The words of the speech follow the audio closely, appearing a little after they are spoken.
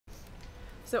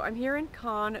So I'm here in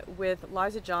Cannes with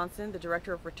Liza Johnson, the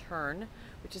director of Return,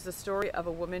 which is the story of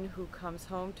a woman who comes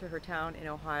home to her town in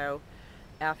Ohio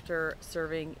after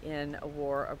serving in a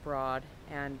war abroad.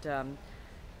 And to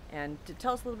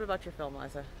tell us a little bit about your film,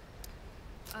 Liza.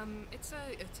 It's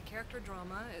a character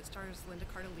drama. It stars Linda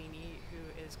Cardellini, who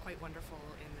is quite wonderful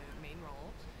in the main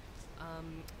role.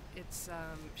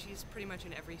 She's pretty much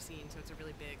in every scene, so it's a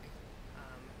really big.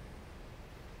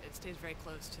 It stays very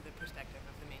close to the perspective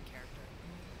of the main character.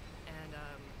 And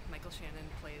Michael Shannon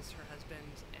plays her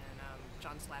husband, and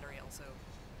John Slattery also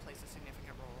plays a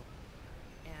significant role.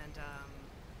 And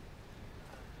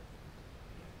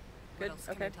Good. what else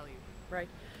Okay. can I tell you? Right.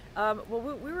 Well,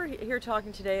 we were here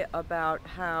talking today about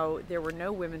how there were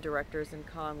no women directors in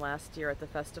Cannes last year at the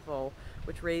festival,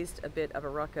 which raised a bit of a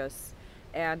ruckus.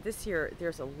 And this year,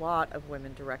 there's a lot of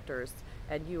women directors,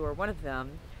 and you are one of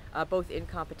them, both in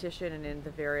competition and in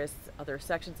the various other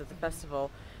sections of the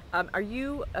festival. Are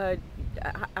you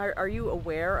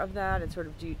aware of that, and sort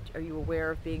of are you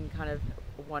aware of being kind of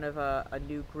one of a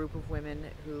new group of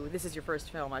women who, this is your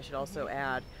first film, I should also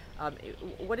add.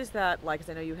 What is that like?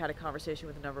 Because I know you had a conversation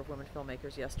with a number of women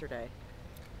filmmakers yesterday.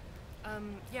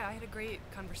 Yeah, I had a great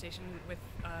conversation with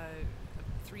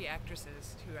three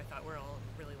actresses who I thought were all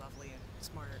really lovely and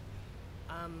smart.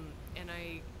 And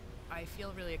I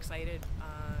feel really excited.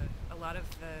 A lot of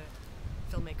the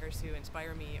filmmakers who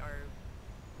inspire me are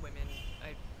women.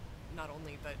 Not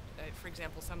only, but for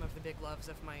example, some of the big loves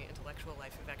of my intellectual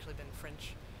life have actually been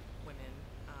French women.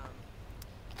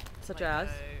 Such like, as?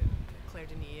 Claire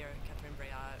Denis or Catherine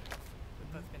Breillat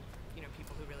have both been,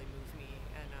 people who really move me.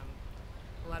 And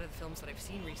a lot of the films that I've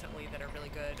seen recently that are really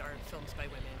good are films by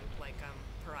women, like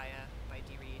Pariah by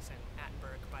Dee Rees and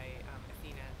Attenborough by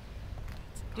Athena.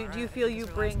 Do you feel you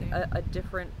bring a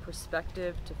different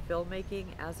perspective to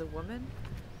filmmaking as a woman?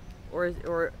 Or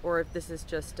if this is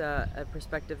just a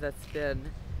perspective that's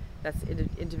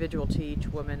individual to each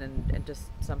woman and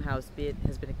just somehow has been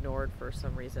ignored for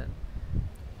some reason?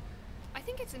 I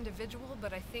think it's individual,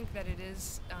 but I think that it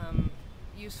is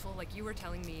useful. Like you were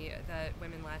telling me that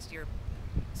women last year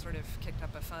sort of kicked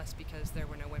up a fuss because there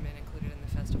were no women included in the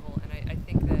festival, and I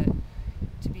think that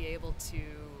to be able to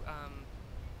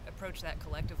approach that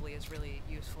collectively is really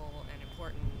useful and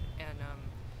important.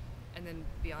 And then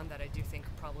beyond that, I do think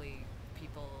probably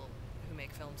people who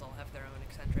make films all have their own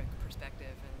eccentric perspective,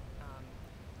 and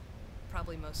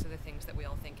probably most of the things that we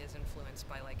all think is influenced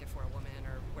by, like, if we're a woman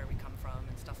or where we come from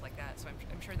and stuff like that. So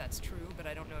I'm sure that's true, but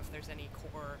I don't know if there's any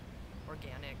core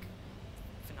organic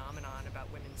phenomenon about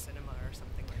women's cinema or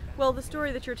something like that. Well, the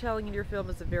story that you're telling in your film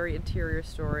is a very interior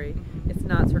story. It's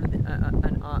not sort of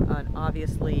an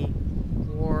obviously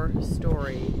war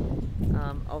story,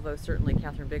 although certainly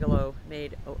Catherine Bigelow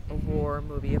made a war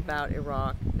movie about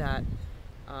Iraq that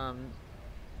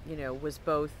was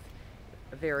both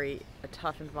a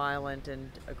tough and violent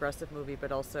and aggressive movie,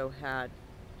 but also had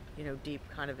deep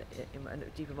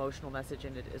deep emotional message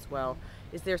in it as well.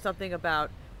 Is there something about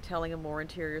telling a more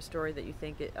interior story that you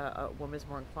think a woman is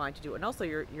more inclined to do? And also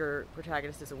your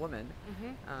protagonist is a woman.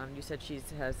 You said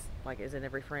is in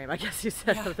every frame, I guess you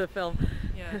said, of the film.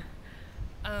 Yeah.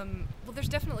 Well, there's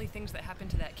definitely things that happen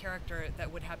to that character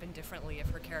that would happen differently if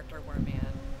her character were a man.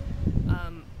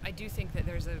 I do think that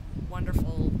there's a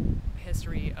wonderful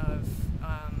history of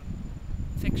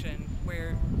fiction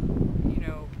where,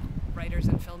 writers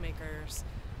and filmmakers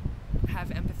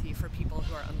have empathy for people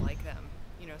who are unlike them.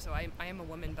 So I am a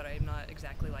woman, but I am not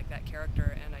exactly like that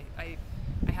character, and I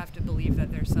have to believe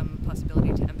that there's some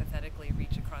possibility to empathetically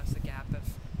reach across the gap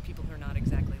of people who are not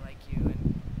exactly like you. And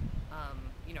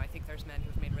I think there's men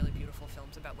who've made really beautiful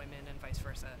films about women and vice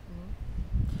versa.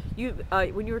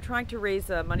 When you were trying to raise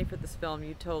money for this film,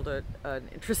 you told an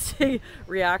interesting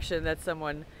reaction that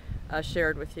someone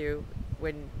shared with you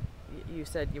when you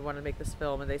said you wanted to make this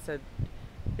film, and they said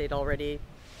they'd already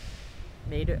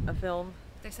made a film.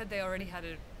 They said they already had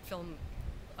a film.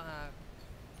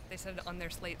 They said on their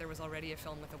slate there was already a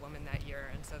film with a woman that year,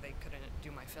 and so they couldn't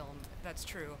do my film. That's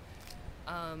true.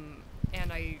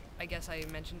 And I guess I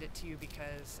mentioned it to you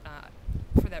because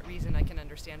for that reason I can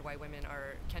understand why women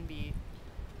can be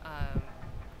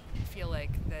feel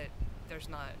like that there's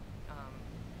not.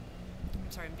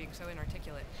 I'm sorry, I'm being so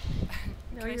inarticulate.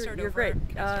 No, Can I start you're over? great.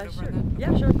 Can I start over Sure. on that? Yeah,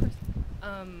 Okay. sure, of course.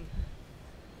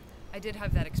 I did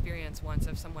have that experience once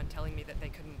of someone telling me that they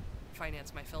couldn't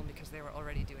finance my film because they were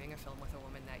already doing a film with a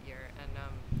woman that year, and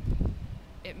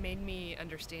it made me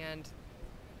understand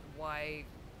why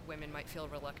women might feel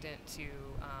reluctant to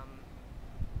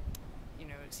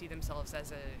see themselves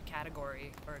as a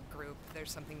category or a group.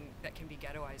 There's something that can be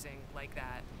ghettoizing like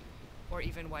that, or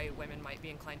even white women might be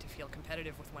inclined to feel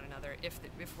competitive with one another if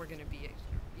we're going to be,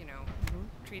 you know,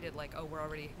 Mhm. treated like, oh, we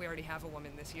already have a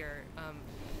woman this year.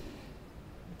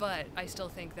 But I still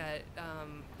think that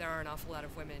there are an awful lot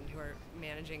of women who are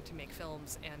managing to make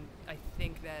films, and I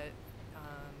think that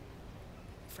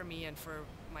for me and for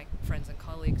my friends and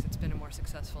colleagues, it's been a more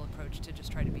successful approach to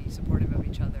just try to be supportive of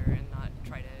each other and not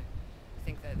try to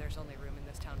think that there's only room in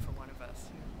this town for one of us.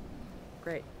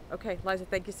 Great. Okay, Liza,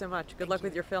 thank you so much. Good Thank luck you.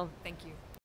 with your film. Thank you.